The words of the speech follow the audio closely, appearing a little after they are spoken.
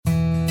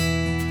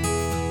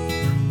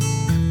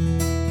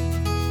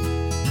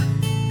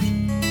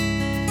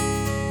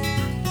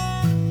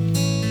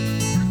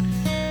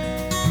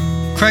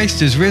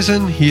Christ is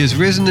risen. He is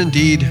risen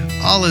indeed.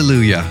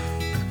 Alleluia.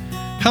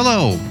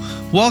 Hello.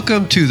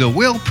 Welcome to the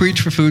Will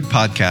Preach for Food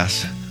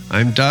podcast.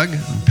 I'm Doug.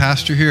 I'm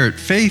pastor here at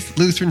Faith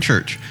Lutheran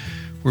Church.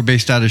 We're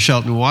based out of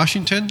Shelton,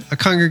 Washington, a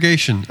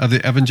congregation of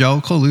the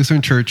Evangelical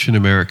Lutheran Church in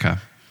America.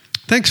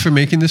 Thanks for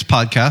making this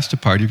podcast a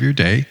part of your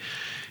day,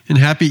 and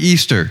happy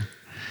Easter.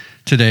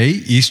 Today,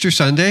 Easter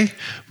Sunday,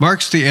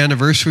 marks the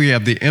anniversary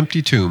of the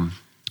empty tomb,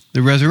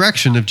 the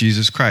resurrection of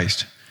Jesus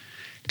Christ.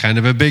 Kind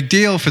of a big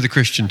deal for the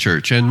Christian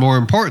church, and more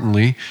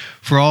importantly,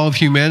 for all of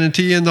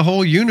humanity and the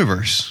whole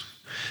universe.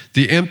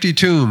 The empty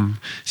tomb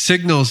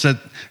signals that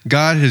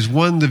God has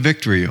won the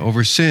victory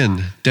over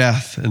sin,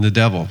 death, and the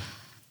devil.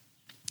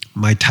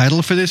 My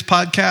title for this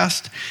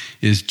podcast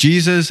is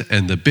Jesus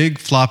and the Big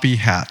Floppy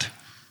Hat.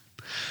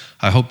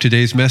 I hope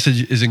today's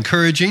message is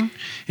encouraging,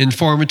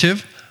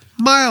 informative,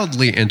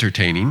 mildly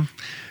entertaining,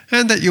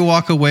 and that you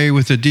walk away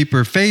with a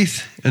deeper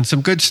faith and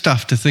some good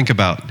stuff to think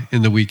about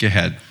in the week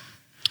ahead.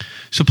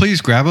 So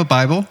please grab a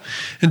Bible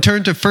and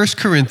turn to 1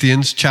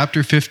 Corinthians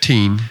chapter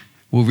 15.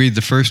 We'll read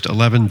the first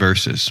 11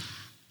 verses.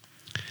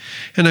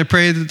 And I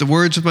pray that the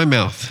words of my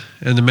mouth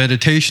and the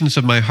meditations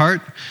of my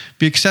heart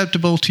be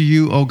acceptable to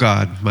you, O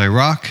God, my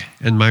rock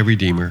and my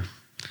redeemer.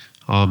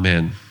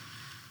 Amen.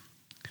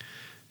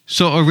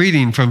 So a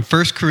reading from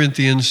 1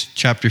 Corinthians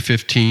chapter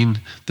 15,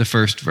 the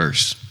first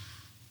verse.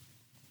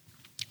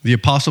 The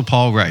Apostle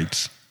Paul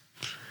writes,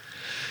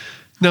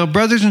 "Now,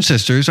 brothers and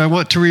sisters, I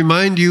want to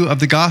remind you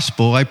of the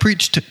gospel I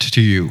preached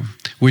to you,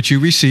 which you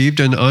received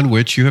and on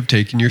which you have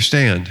taken your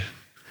stand.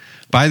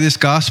 By this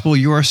gospel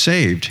you are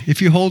saved, if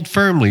you hold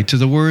firmly to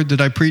the word that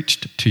I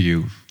preached to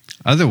you.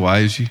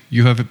 Otherwise,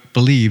 you have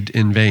believed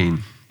in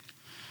vain.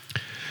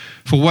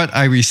 For what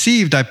I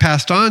received I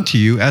passed on to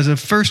you as of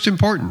first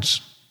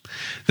importance,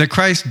 that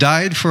Christ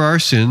died for our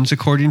sins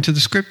according to the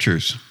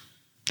Scriptures,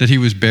 that he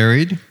was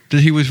buried,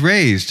 that he was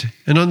raised,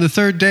 and on the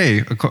third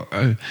day,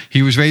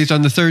 he was raised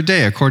on the third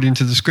day according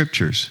to the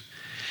Scriptures,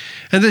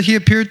 and that he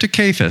appeared to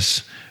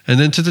Cephas, and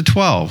then to the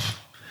 12.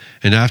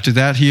 And after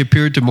that, he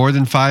appeared to more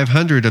than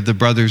 500 of the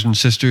brothers and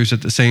sisters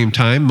at the same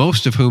time,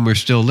 most of whom are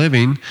still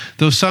living,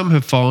 though some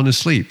have fallen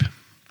asleep.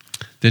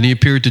 Then he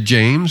appeared to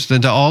James,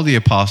 then to all the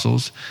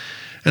apostles,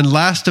 and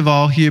last of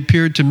all, he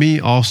appeared to me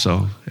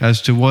also,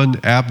 as to one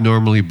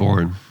abnormally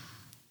born.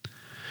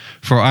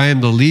 For I am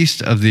the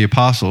least of the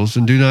apostles,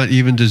 and do not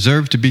even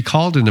deserve to be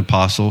called an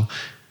apostle,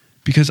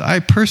 because I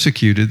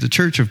persecuted the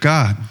church of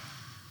God.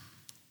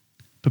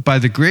 But by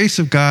the grace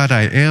of God,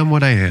 I am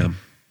what I am.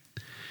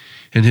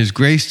 And his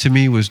grace to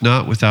me was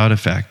not without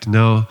effect.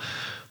 No,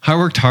 I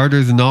worked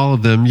harder than all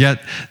of them,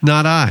 yet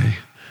not I,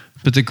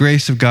 but the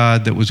grace of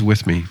God that was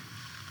with me.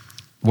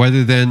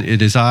 Whether then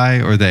it is I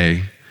or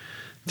they,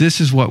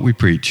 this is what we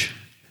preach,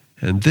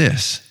 and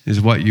this is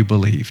what you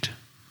believed."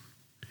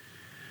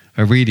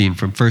 A reading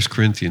from 1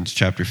 Corinthians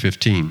chapter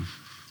 15.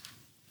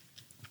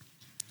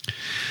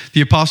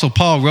 The Apostle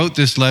Paul wrote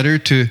this letter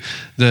to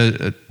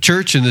the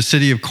church in the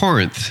city of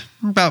Corinth,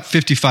 about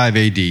 55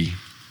 AD.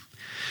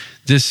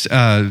 This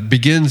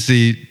begins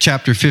the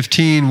chapter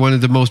 15, one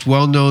of the most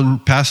well-known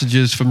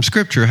passages from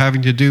Scripture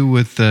having to do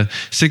with the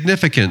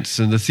significance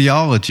and the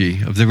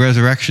theology of the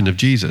resurrection of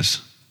Jesus.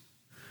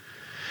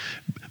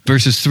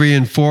 Verses 3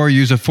 and 4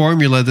 use a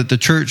formula that the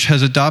church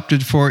has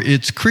adopted for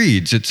its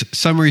creeds, its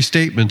summary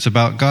statements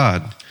about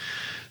God.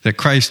 That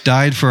Christ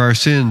died for our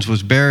sins,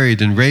 was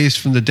buried, and raised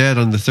from the dead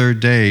on the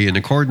third day in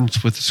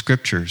accordance with the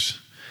Scriptures.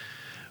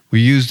 We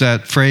use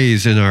that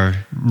phrase in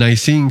our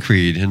Nicene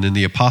Creed and in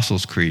the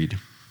Apostles' Creed.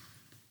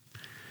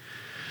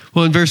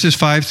 Well, in verses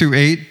 5 through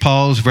 8,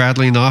 Paul's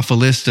rattling off a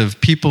list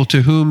of people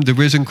to whom the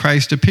risen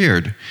Christ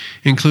appeared,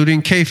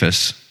 including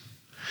Cephas.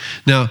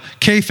 Now,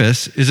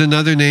 Cephas is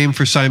another name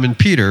for Simon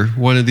Peter,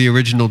 one of the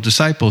original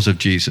disciples of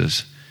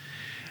Jesus.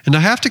 And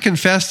I have to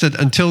confess that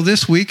until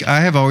this week,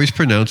 I have always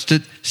pronounced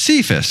it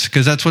Cephas,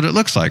 because that's what it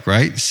looks like,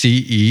 right?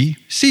 C-E,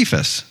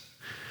 Cephas.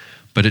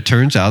 But it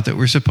turns out that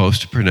we're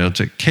supposed to pronounce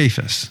it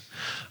Cephas.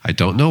 I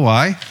don't know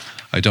why.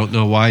 I don't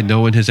know why no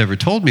one has ever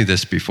told me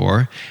this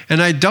before,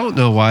 and I don't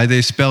know why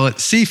they spell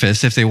it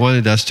Cephas if they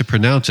wanted us to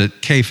pronounce it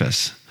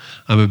Cephas.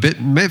 I'm a bit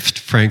miffed,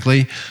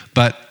 frankly,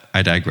 but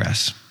I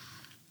digress.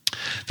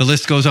 The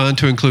list goes on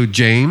to include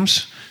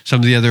James, some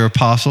of the other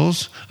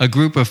apostles, a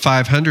group of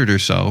 500 or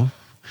so,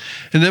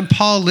 and then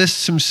Paul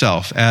lists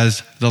himself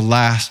as the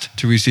last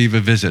to receive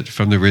a visit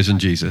from the risen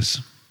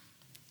Jesus.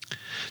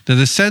 Now,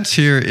 the sense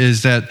here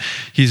is that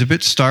he's a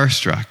bit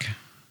starstruck.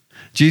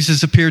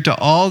 Jesus appeared to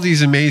all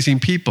these amazing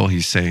people,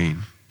 he's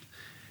saying.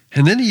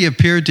 And then he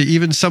appeared to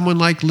even someone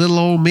like little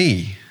old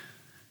me.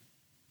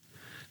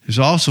 There's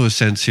also a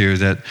sense here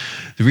that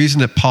the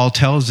reason that Paul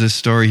tells this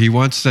story, he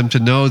wants them to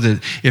know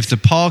that if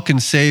Paul can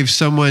save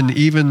someone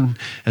even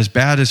as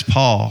bad as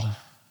Paul,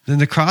 then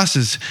the cross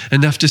is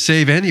enough to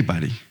save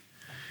anybody,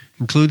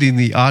 including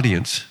the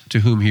audience to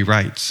whom he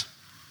writes.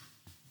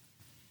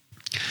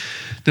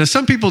 Now,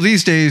 some people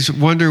these days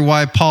wonder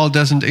why Paul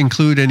doesn't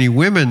include any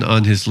women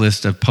on his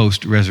list of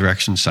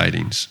post-resurrection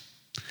sightings.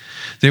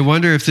 They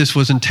wonder if this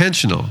was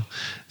intentional,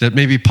 that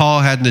maybe Paul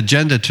had an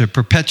agenda to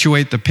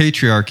perpetuate the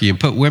patriarchy and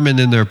put women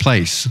in their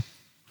place.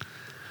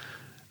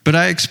 But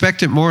I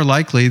expect it more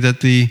likely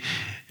that the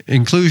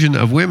inclusion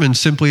of women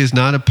simply is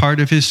not a part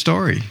of his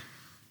story.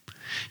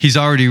 He's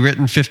already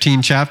written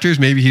 15 chapters.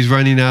 Maybe he's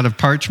running out of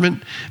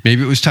parchment.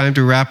 Maybe it was time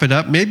to wrap it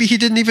up. Maybe he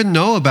didn't even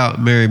know about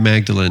Mary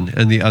Magdalene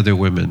and the other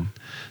women.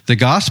 The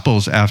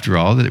Gospels, after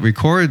all, that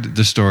record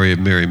the story of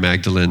Mary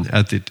Magdalene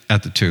at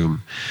the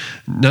tomb,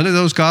 none of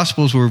those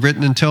Gospels were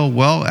written until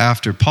well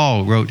after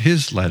Paul wrote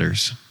his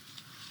letters.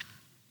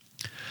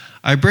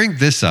 I bring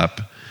this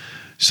up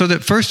so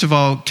that, first of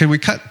all, can we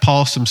cut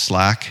Paul some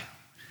slack?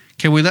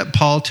 Can we let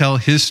Paul tell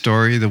his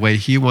story the way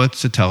he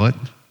wants to tell it?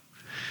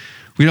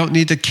 We don't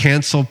need to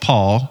cancel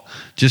Paul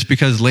just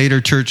because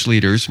later church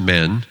leaders,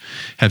 men,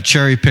 have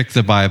cherry-picked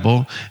the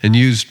Bible and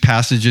used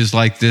passages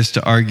like this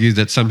to argue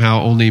that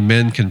somehow only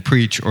men can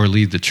preach or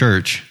lead the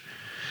church.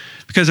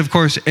 Because, of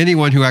course,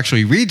 anyone who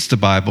actually reads the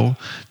Bible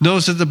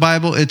knows that the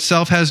Bible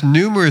itself has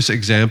numerous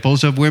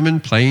examples of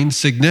women playing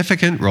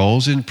significant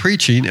roles in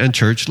preaching and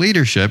church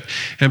leadership.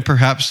 And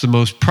perhaps the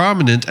most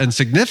prominent and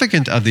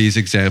significant of these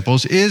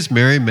examples is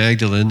Mary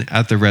Magdalene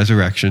at the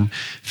resurrection,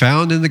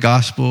 found in the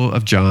Gospel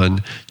of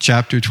John,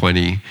 chapter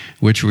 20,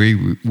 which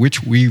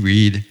we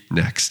read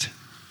next.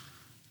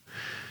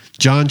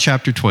 John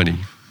chapter 20,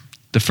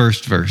 the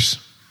first verse.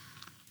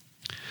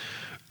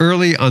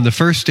 Early on the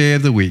first day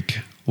of the week,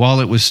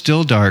 while it was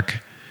still dark,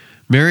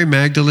 Mary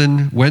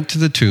Magdalene went to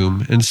the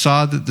tomb and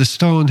saw that the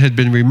stone had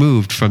been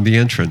removed from the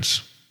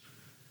entrance.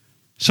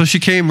 So she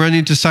came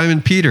running to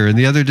Simon Peter and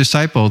the other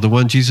disciple, the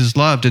one Jesus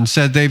loved, and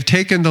said, "They've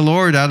taken the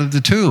Lord out of the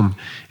tomb,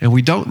 and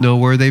we don't know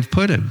where they've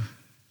put him."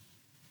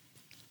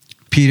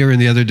 Peter and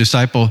the other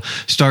disciple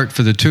start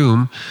for the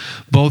tomb.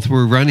 Both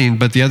were running,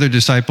 but the other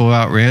disciple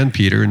outran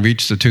Peter and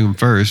reached the tomb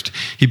first.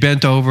 He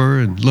bent over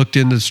and looked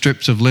in the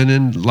strips of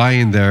linen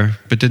lying there,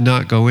 but did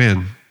not go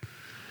in.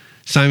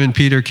 Simon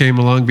Peter came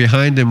along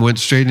behind him, went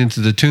straight into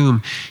the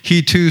tomb.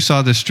 He too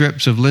saw the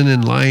strips of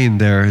linen lying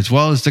there, as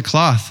well as the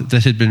cloth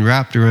that had been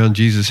wrapped around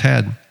Jesus'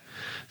 head.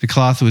 The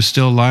cloth was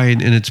still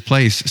lying in its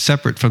place,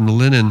 separate from the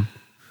linen.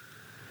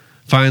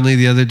 Finally,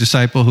 the other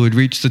disciple who had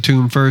reached the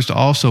tomb first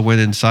also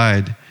went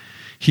inside.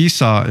 He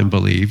saw and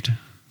believed.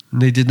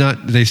 And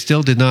they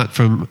still did not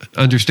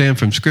understand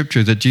from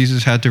Scripture that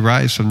Jesus had to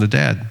rise from the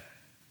dead.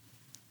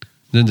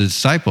 Then the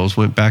disciples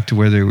went back to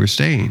where they were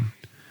staying.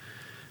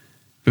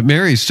 But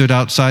Mary stood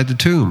outside the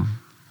tomb,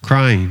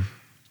 crying.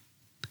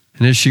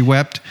 And as she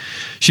wept,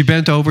 she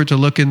bent over to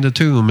look in the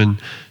tomb and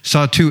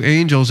saw two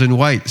angels in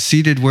white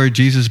seated where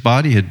Jesus'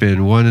 body had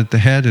been, one at the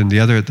head and the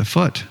other at the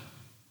foot.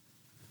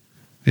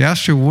 They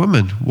asked her,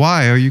 "Woman,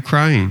 why are you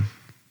crying?"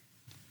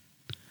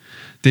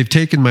 "They've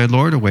taken my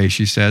Lord away,"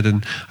 she said,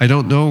 "and I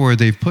don't know where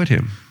they've put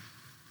him."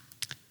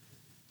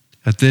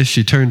 At this,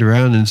 she turned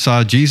around and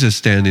saw Jesus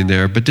standing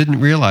there, but didn't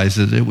realize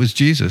that it was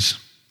Jesus.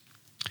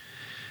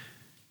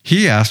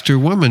 He asked her,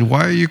 "Woman,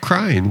 why are you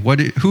crying?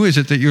 Who is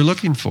it that you're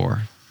looking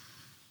for?"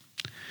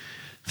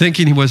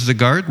 Thinking he was the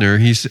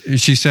gardener,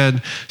 she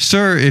said,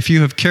 "Sir, if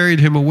you have carried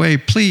him away,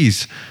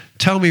 please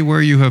tell me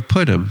where you have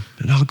put him,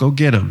 and I'll go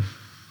get him."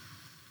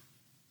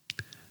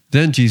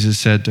 Then Jesus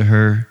said to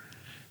her,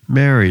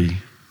 "Mary."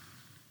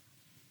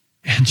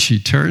 And she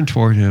turned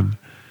toward him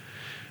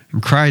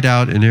and cried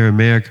out in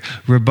Aramaic,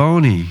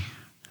 "Rabboni,"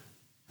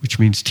 which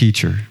means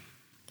teacher.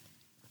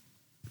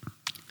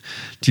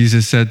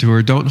 Jesus said to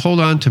her, "Don't hold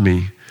on to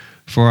me,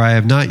 for I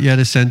have not yet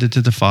ascended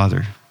to the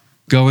Father.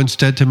 Go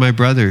instead to my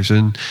brothers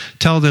and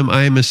tell them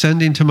I am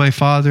ascending to my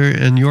Father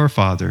and your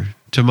Father,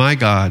 to my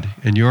God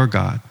and your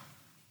God."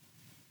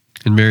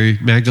 And Mary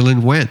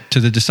Magdalene went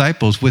to the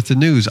disciples with the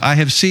news, "I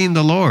have seen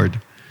the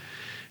Lord."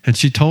 And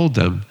she told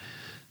them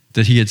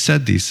that he had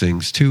said these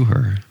things to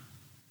her.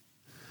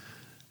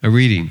 A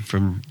reading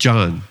from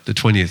John, the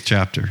 20th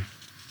chapter.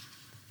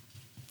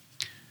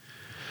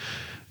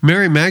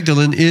 Mary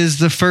Magdalene is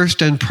the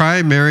first and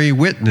primary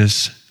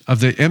witness of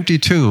the empty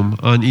tomb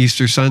on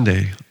Easter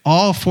Sunday.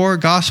 All four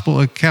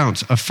gospel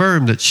accounts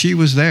affirm that she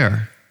was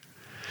there.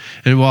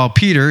 And while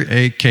Peter,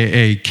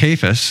 aka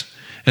Cephas,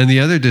 and the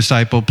other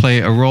disciple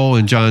play a role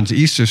in John's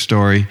Easter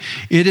story,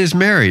 it is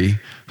Mary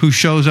who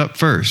shows up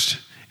first,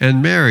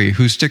 and Mary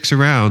who sticks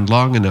around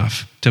long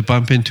enough to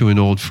bump into an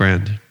old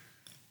friend.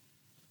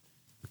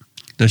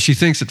 Now, she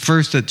thinks at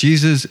first that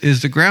Jesus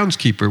is the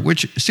groundskeeper,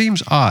 which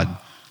seems odd.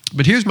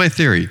 But here's my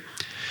theory.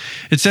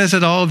 It says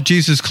that all of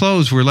Jesus'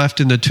 clothes were left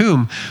in the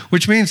tomb,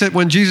 which means that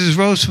when Jesus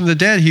rose from the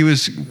dead, he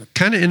was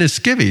kind of in his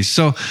skivvies.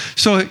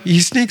 So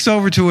he sneaks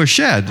over to a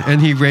shed and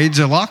he raids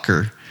a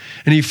locker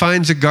and he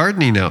finds a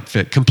gardening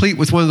outfit, complete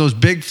with one of those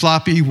big,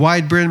 floppy,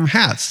 wide-brim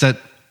hats that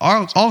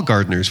all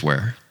gardeners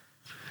wear.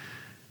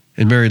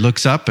 And Mary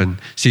looks up and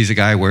sees a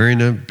guy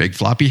wearing a big,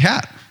 floppy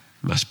hat.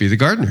 Must be the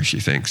gardener, she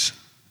thinks.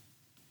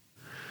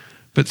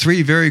 But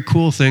three very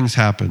cool things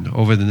happen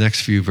over the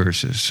next few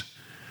verses: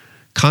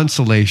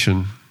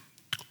 consolation,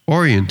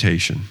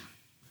 orientation,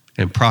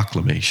 and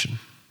proclamation.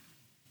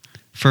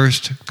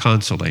 First,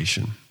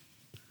 consolation.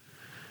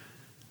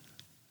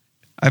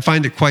 I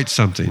find it quite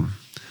something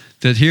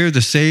that here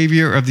the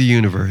Savior of the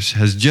universe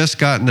has just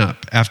gotten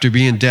up after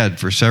being dead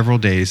for several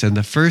days, and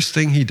the first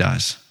thing he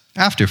does,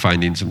 after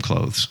finding some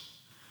clothes,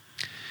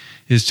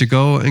 is to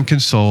go and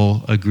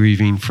console a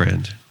grieving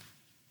friend.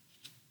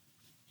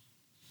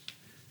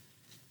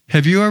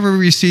 Have you ever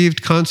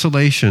received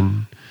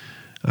consolation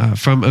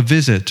from a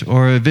visit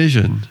or a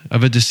vision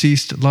of a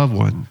deceased loved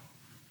one?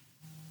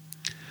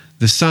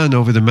 The sun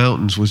over the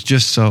mountains was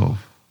just so.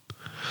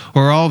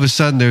 Or all of a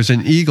sudden there's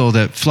an eagle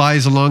that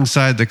flies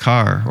alongside the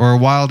car, or a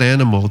wild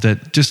animal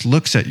that just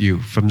looks at you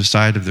from the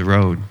side of the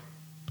road.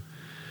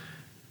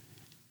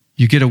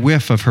 You get a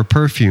whiff of her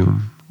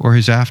perfume or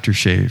his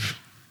aftershave.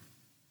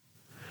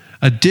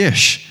 A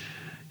dish,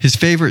 his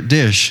favorite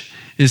dish,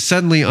 is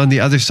suddenly on the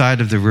other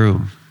side of the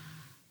room.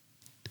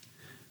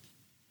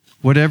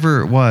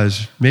 Whatever it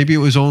was, maybe it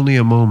was only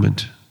a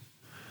moment,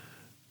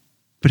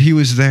 but he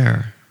was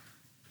there.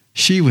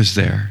 She was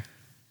there.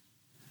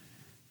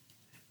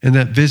 And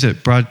that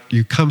visit brought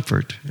you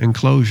comfort and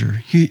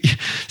closure.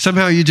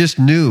 Somehow you just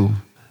knew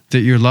that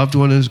your loved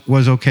one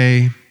was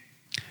okay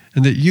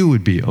and that you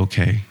would be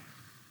okay.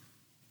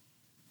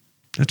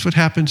 That's what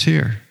happens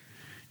here.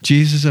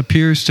 Jesus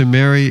appears to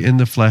Mary in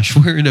the flesh,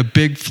 wearing a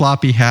big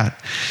floppy hat,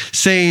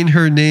 saying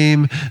her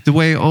name the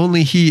way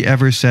only he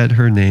ever said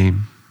her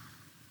name.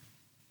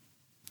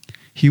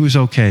 He was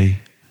okay,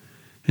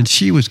 and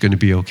she was going to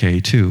be okay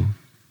too.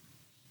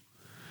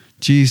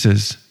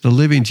 Jesus, the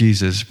living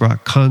Jesus,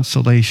 brought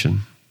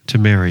consolation to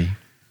Mary.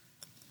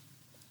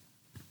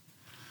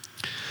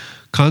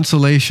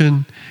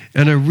 Consolation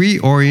and a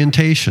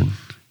reorientation.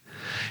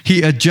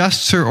 He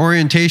adjusts her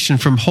orientation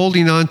from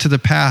holding on to the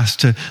past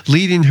to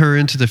leading her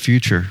into the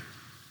future.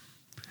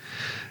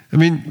 I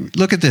mean,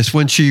 look at this.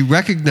 When she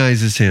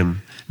recognizes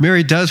him,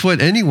 Mary does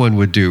what anyone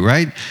would do,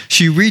 right?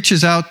 She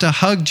reaches out to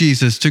hug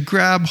Jesus, to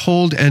grab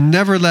hold and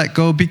never let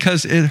go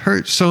because it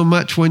hurt so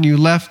much when you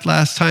left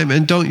last time,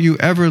 and don't you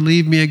ever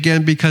leave me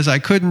again because I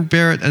couldn't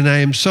bear it, and I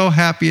am so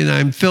happy and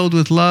I'm filled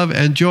with love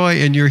and joy,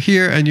 and you're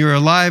here and you're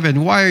alive,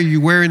 and why are you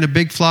wearing a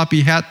big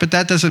floppy hat? But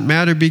that doesn't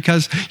matter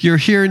because you're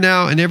here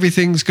now and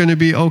everything's going to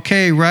be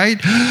okay, right?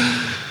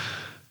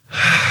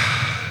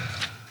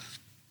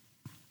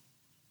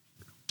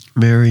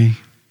 Mary,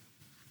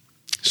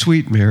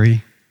 sweet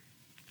Mary,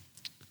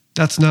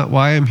 that's not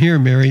why I'm here,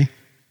 Mary.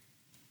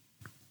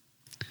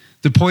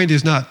 The point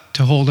is not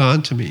to hold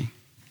on to me,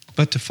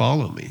 but to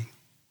follow me.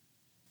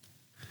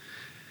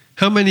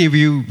 How many of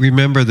you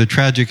remember the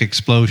tragic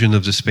explosion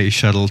of the Space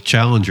Shuttle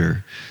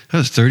Challenger? That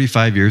was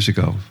 35 years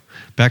ago,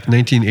 back in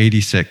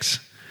 1986.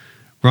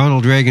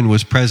 Ronald Reagan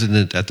was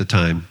president at the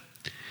time,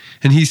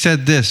 and he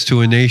said this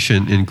to a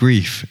nation in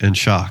grief and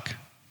shock.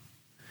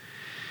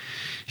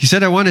 He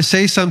said, I want to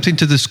say something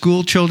to the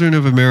school children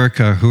of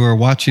America who are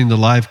watching the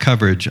live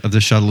coverage of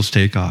the shuttle's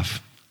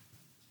takeoff.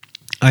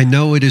 I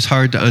know it is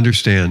hard to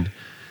understand,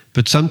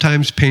 but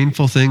sometimes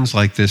painful things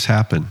like this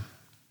happen.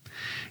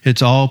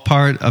 It's all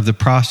part of the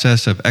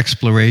process of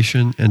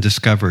exploration and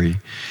discovery.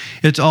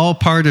 It's all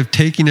part of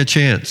taking a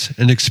chance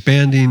and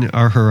expanding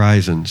our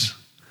horizons.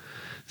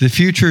 The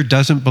future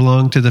doesn't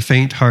belong to the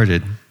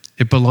faint-hearted.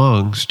 It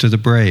belongs to the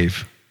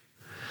brave.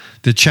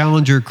 The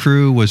Challenger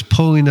crew was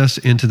pulling us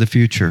into the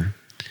future,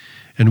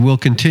 and we'll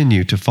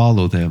continue to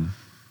follow them.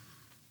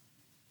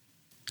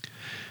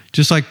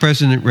 Just like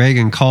President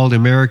Reagan called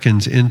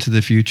Americans into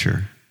the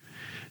future,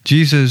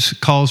 Jesus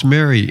calls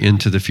Mary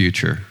into the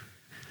future.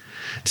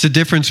 It's the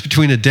difference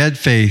between a dead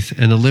faith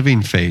and a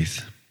living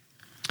faith.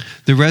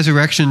 The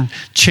resurrection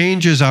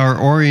changes our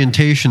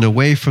orientation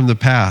away from the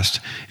past.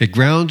 It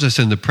grounds us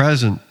in the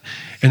present,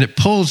 and it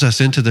pulls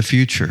us into the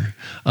future,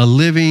 a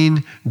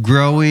living,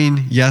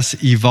 growing,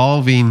 yes,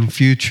 evolving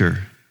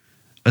future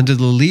under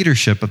the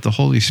leadership of the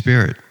Holy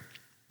Spirit.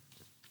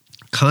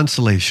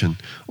 Consolation,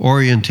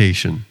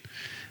 orientation,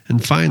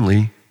 and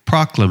finally,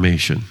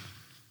 proclamation.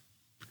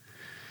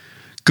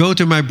 Go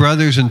to my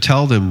brothers and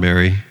tell them,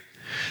 Mary.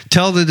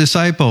 Tell the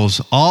disciples,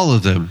 all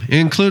of them,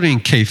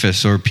 including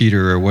Cephas or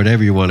Peter or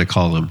whatever you want to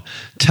call them.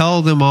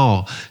 Tell them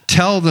all.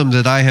 Tell them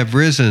that I have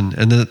risen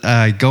and that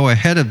I go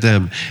ahead of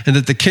them and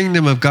that the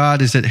kingdom of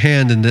God is at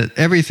hand and that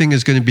everything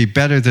is going to be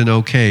better than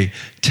okay.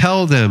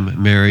 Tell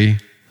them, Mary.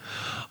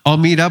 I'll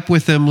meet up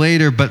with them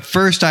later, but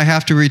first I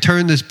have to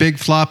return this big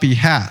floppy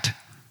hat.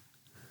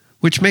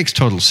 Which makes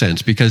total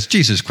sense because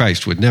Jesus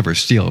Christ would never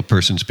steal a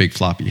person's big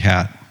floppy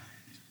hat.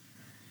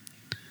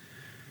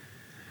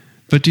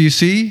 But do you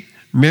see?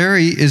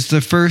 Mary is the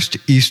first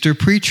Easter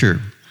preacher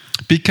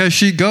because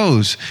she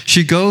goes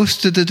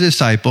to the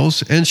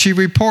disciples and she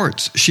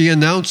reports, she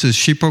announces,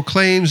 she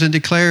proclaims and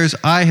declares,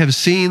 I have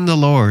seen the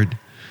Lord.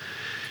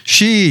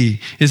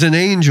 She is an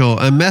angel,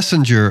 a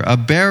messenger, a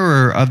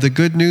bearer of the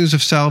good news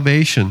of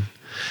salvation.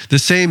 The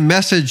same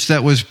message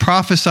that was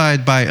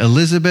prophesied by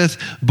Elizabeth,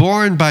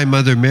 borne by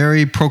Mother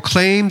Mary,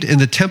 proclaimed in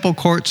the temple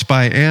courts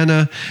by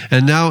Anna,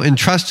 and now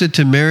entrusted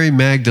to Mary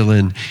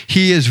Magdalene.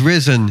 He is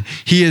risen.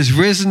 He is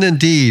risen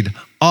indeed.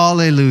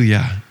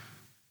 Alleluia.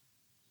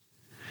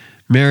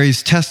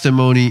 Mary's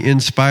testimony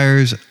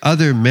inspires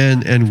other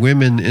men and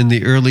women in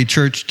the early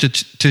church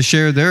to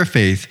share their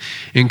faith,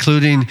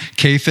 including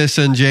Cephas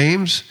and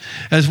James,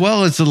 as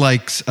well as the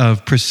likes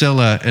of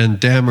Priscilla and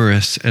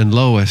Damaris and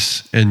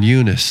Lois and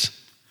Eunice.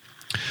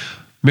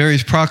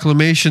 Mary's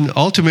proclamation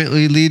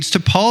ultimately leads to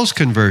Paul's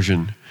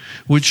conversion,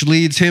 which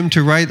leads him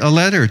to write a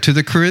letter to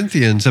the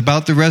Corinthians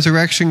about the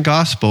resurrection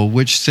gospel,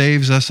 which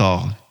saves us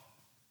all.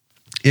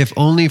 If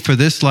only for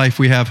this life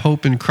we have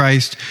hope in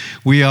Christ,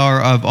 we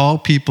are of all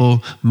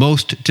people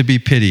most to be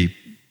pitied,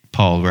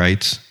 Paul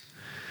writes.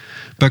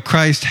 But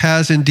Christ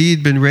has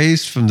indeed been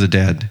raised from the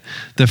dead,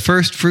 the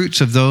first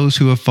fruits of those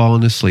who have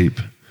fallen asleep.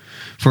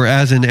 For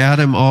as in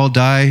Adam all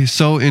die,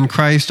 so in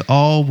Christ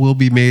all will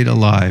be made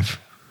alive.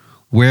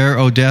 Where,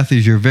 O death,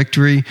 is your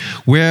victory?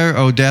 Where,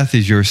 O death,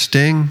 is your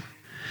sting?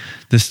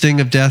 The sting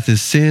of death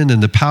is sin,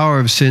 and the power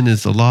of sin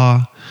is the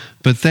law.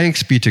 But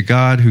thanks be to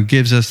God who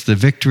gives us the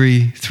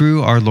victory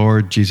through our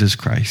Lord Jesus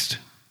Christ.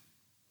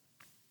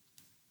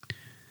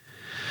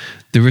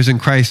 The risen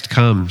Christ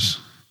comes,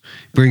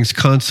 brings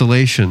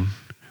consolation,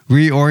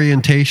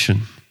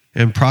 reorientation,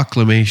 and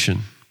proclamation.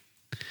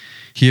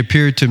 He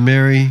appeared to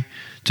Mary,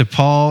 to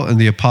Paul and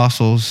the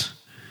apostles,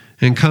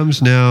 and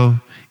comes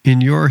now in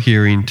your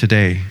hearing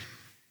today.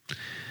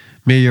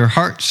 May your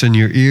hearts and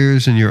your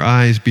ears and your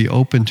eyes be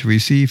open to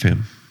receive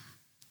him.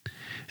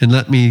 And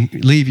let me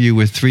leave you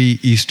with 3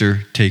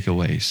 Easter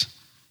takeaways.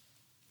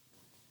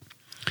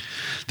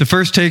 The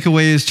first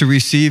takeaway is to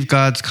receive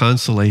God's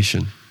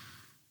consolation.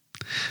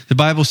 The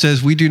Bible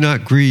says we do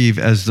not grieve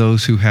as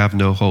those who have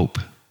no hope.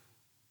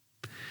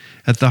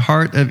 At the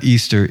heart of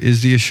Easter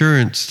is the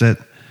assurance that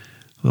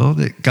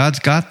God's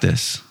got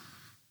this.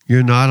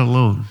 You're not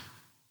alone.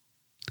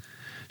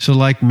 So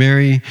like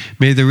Mary,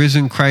 may the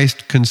risen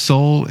Christ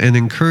console and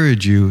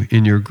encourage you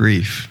in your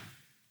grief.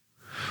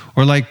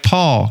 Or like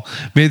Paul,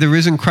 may the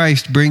risen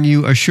Christ bring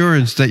you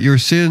assurance that your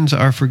sins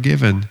are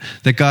forgiven,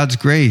 that God's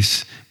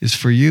grace is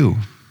for you.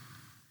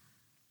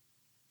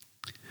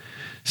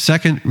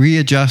 Second,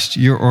 readjust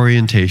your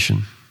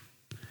orientation.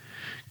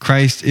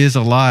 Christ is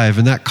alive,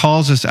 and that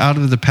calls us out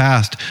of the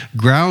past,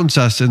 grounds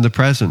us in the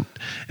present,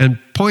 and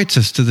points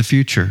us to the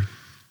future.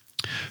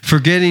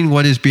 Forgetting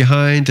what is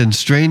behind and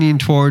straining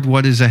toward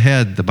what is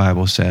ahead, the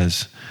Bible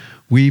says,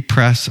 we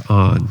press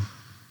on.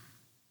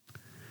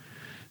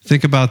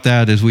 Think about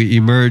that as we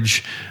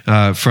emerge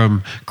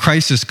from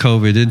crisis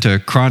COVID into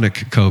chronic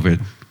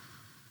COVID.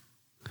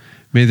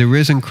 May the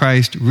risen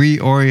Christ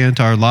reorient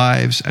our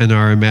lives and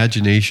our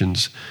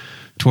imaginations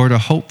toward a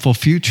hopeful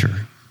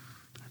future,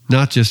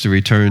 not just a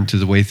return to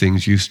the way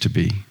things used to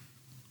be.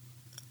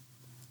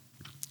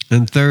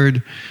 And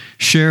third,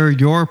 share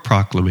your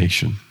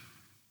proclamation.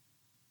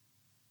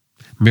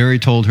 Mary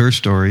told her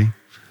story.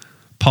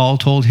 Paul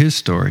told his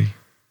story.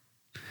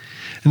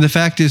 And the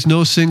fact is,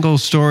 no single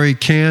story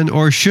can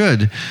or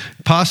should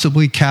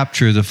possibly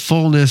capture the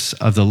fullness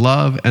of the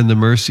love and the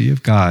mercy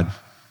of God.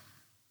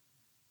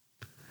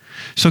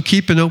 So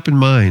keep an open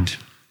mind.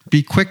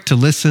 Be quick to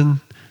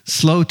listen,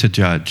 slow to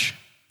judge.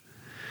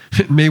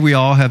 May we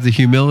all have the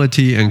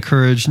humility and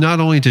courage not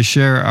only to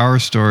share our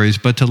stories,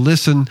 but to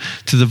listen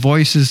to the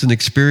voices and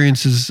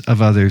experiences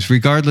of others,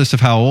 regardless of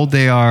how old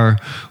they are,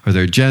 or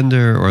their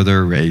gender, or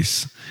their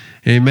race.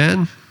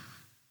 Amen?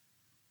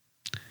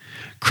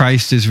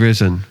 Christ is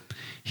risen.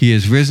 He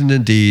is risen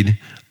indeed.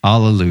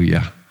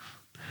 Alleluia.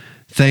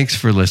 Thanks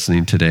for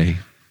listening today.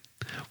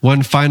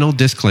 One final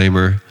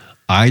disclaimer.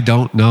 I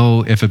don't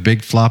know if a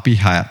big floppy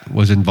hat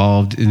was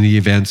involved in the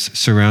events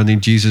surrounding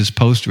Jesus'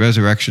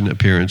 post-resurrection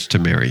appearance to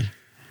Mary.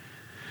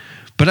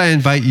 But I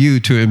invite you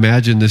to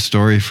imagine this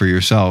story for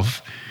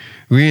yourself.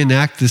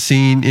 Reenact the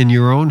scene in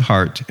your own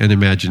heart and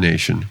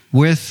imagination,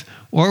 with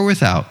or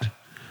without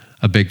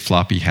a big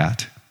floppy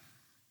hat.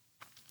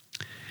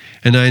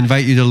 And I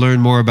invite you to learn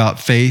more about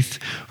faith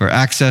or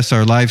access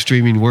our live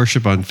streaming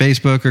worship on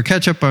Facebook or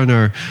catch up on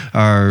our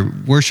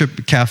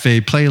Worship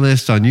Cafe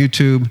playlist on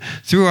YouTube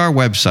through our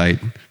website,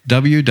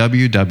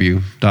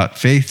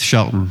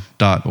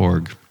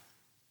 www.faithshelton.org.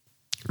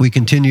 We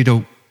continue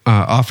to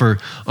offer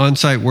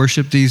on-site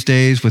worship these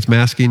days with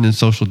masking and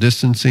social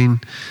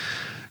distancing.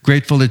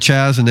 Grateful to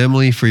Chaz and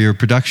Emily for your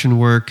production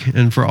work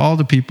and for all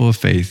the people of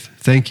faith.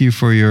 Thank you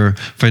for your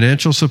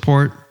financial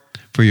support,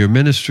 for your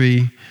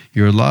ministry,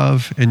 your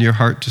love, and your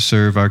heart to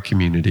serve our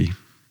community.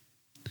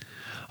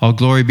 All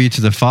glory be to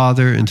the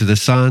Father, and to the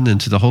Son, and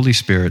to the Holy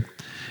Spirit,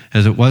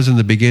 as it was in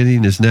the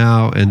beginning, is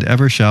now, and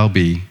ever shall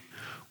be,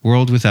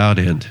 world without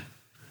end.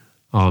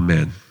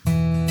 Amen.